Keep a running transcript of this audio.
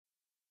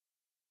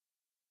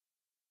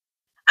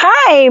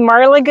Hi,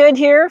 Marla Good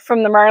here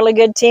from the Marla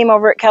Good team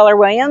over at Keller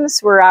Williams.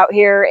 We're out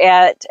here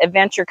at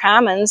Adventure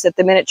Commons at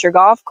the miniature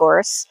golf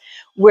course,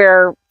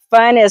 where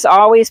fun is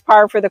always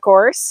par for the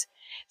course.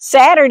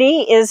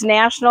 Saturday is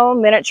National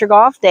Miniature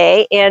Golf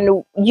Day,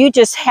 and you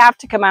just have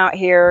to come out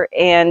here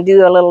and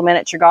do a little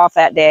miniature golf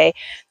that day.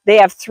 They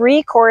have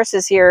 3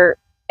 courses here,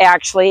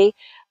 actually.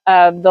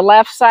 The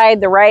left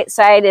side, the right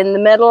side, in the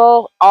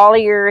middle. All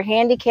of your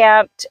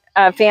handicapped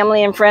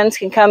family and friends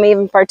can come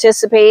even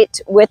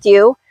participate with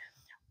you.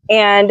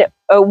 And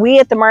we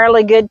at the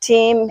Marla Good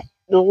team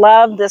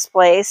love this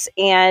place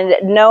and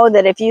know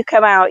that if you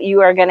come out, you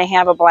are going to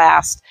have a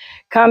blast.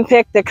 Come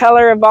pick the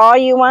color of ball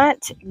you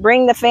want,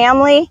 bring the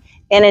family,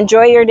 and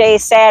enjoy your day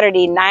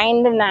Saturday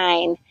 9 to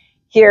 9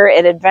 here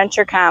at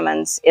Adventure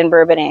Commons in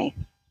Bourbonnais.